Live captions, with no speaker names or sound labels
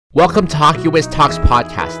Welcome to Hockey Wiz Talks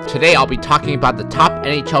podcast. Today I'll be talking about the top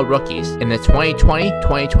NHL rookies in the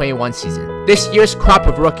 2020-2021 season. This year's crop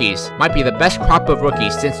of rookies might be the best crop of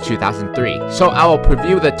rookies since 2003, so I will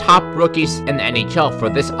preview the top rookies in the NHL for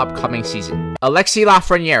this upcoming season. Alexis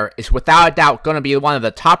Lafreniere is without a doubt going to be one of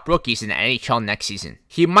the top rookies in the NHL next season.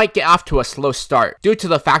 He might get off to a slow start due to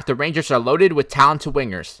the fact the Rangers are loaded with talented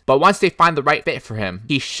wingers, but once they find the right fit for him,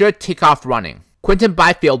 he should take off running. Quinton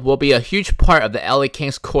Byfield will be a huge part of the LA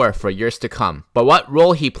Kings core for years to come, but what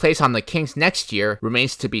role he plays on the Kings next year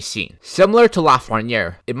remains to be seen. Similar to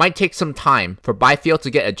Lafreniere, it might take some time for Byfield to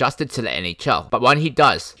get adjusted to the NHL, but when he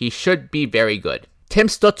does, he should be very good. Tim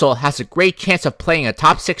Stützle has a great chance of playing a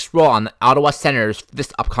top 6 role on the Ottawa Senators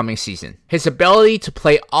this upcoming season. His ability to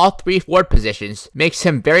play all 3 forward positions makes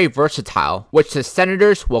him very versatile, which the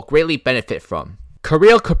Senators will greatly benefit from.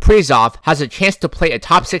 Kirill Kaprizov has a chance to play a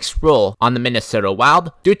top 6 role on the Minnesota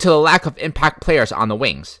Wild due to the lack of impact players on the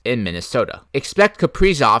wings in Minnesota. Expect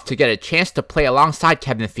Kaprizov to get a chance to play alongside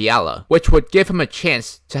Kevin Fiala, which would give him a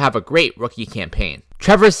chance to have a great rookie campaign.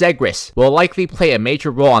 Trevor Zegras will likely play a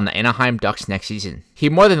major role on the Anaheim Ducks next season. He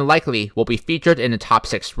more than likely will be featured in the top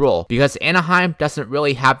 6 role because Anaheim doesn't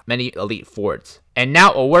really have many elite forwards. And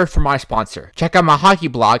now a word from our sponsor. Check out my hockey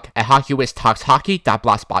blog at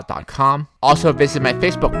hockeywiztalkshockey.blogspot.com. Also visit my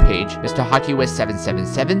Facebook page, Mr.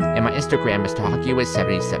 HockeyWiz777, and my Instagram, Mr.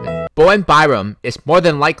 HockeyWiz77. Bowen Byram is more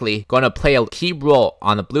than likely going to play a key role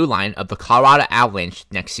on the blue line of the Colorado Avalanche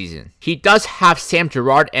next season. He does have Sam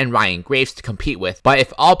Girard and Ryan Graves to compete with, but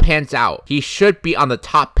if all pans out, he should be on the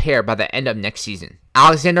top pair by the end of next season.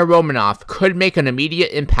 Alexander Romanov could make an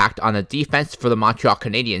immediate impact on the defense for the Montreal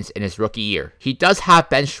Canadiens in his rookie year. He does have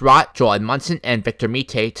Ben Schrott, Joel Edmundson, and Victor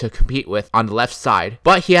Mete to compete with on the left side,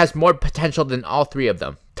 but he has more potential than all 3 of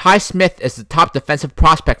them. Ty Smith is the top defensive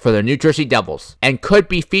prospect for the New Jersey Devils, and could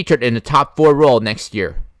be featured in the top 4 role next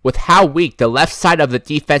year. With how weak the left side of the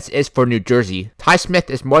defense is for New Jersey, Ty Smith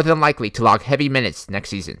is more than likely to log heavy minutes next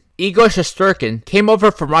season. Igor Shesterkin came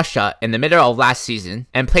over from Russia in the middle of last season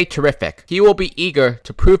and played terrific. He will be eager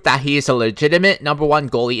to prove that he is a legitimate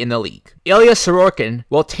 #1 goalie in the league. Ilya Sorokin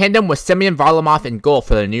will tandem with Semyon Varlamov in goal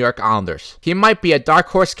for the New York Islanders. He might be a dark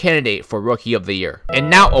horse candidate for Rookie of the Year.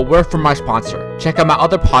 And now a word from our sponsor. Check out my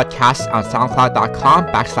other podcasts on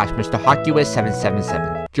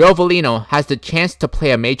soundcloud.com/MrHockeyWiz777. Joe Veleno has the chance to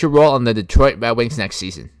play a major role on the Detroit Red Wings next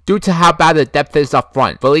season. Due to how bad the depth is up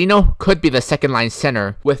front, Veleno could be the second-line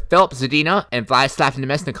center with Filip Zadina and Vladislav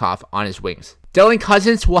Nemesnikov on his wings. Dylan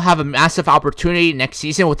Cousins will have a massive opportunity next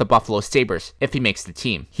season with the Buffalo Sabres if he makes the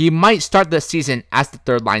team. He might start the season as the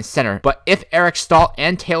third-line center, but if Eric Staal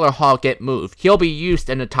and Taylor Hall get moved, he'll be used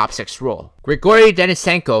in the top 6 role. Grigory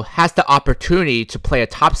Denisenko has the opportunity to play a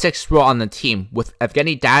top 6 role on the team with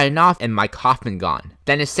Evgeny Dadonov and Mike Hoffman gone.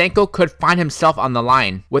 Denisenko could find himself on the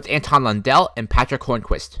line with Anton Lundell and Patrick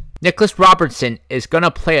Hornquist. Nicholas Robertson is going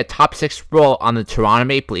to play a top 6 role on the Toronto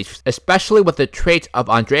Maple Leafs, especially with the traits of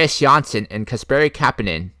Andreas Johnsson and Kasperi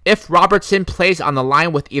Kapanen. If Robertson plays on the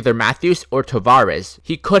line with either Matthews or Tavares,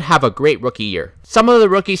 he could have a great rookie year. Some of the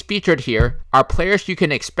rookies featured here are players you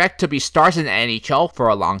can expect to be stars in the NHL for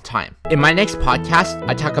a long time. In my next podcast,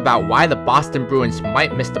 I talk about why the Boston Bruins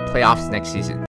might miss the playoffs next season.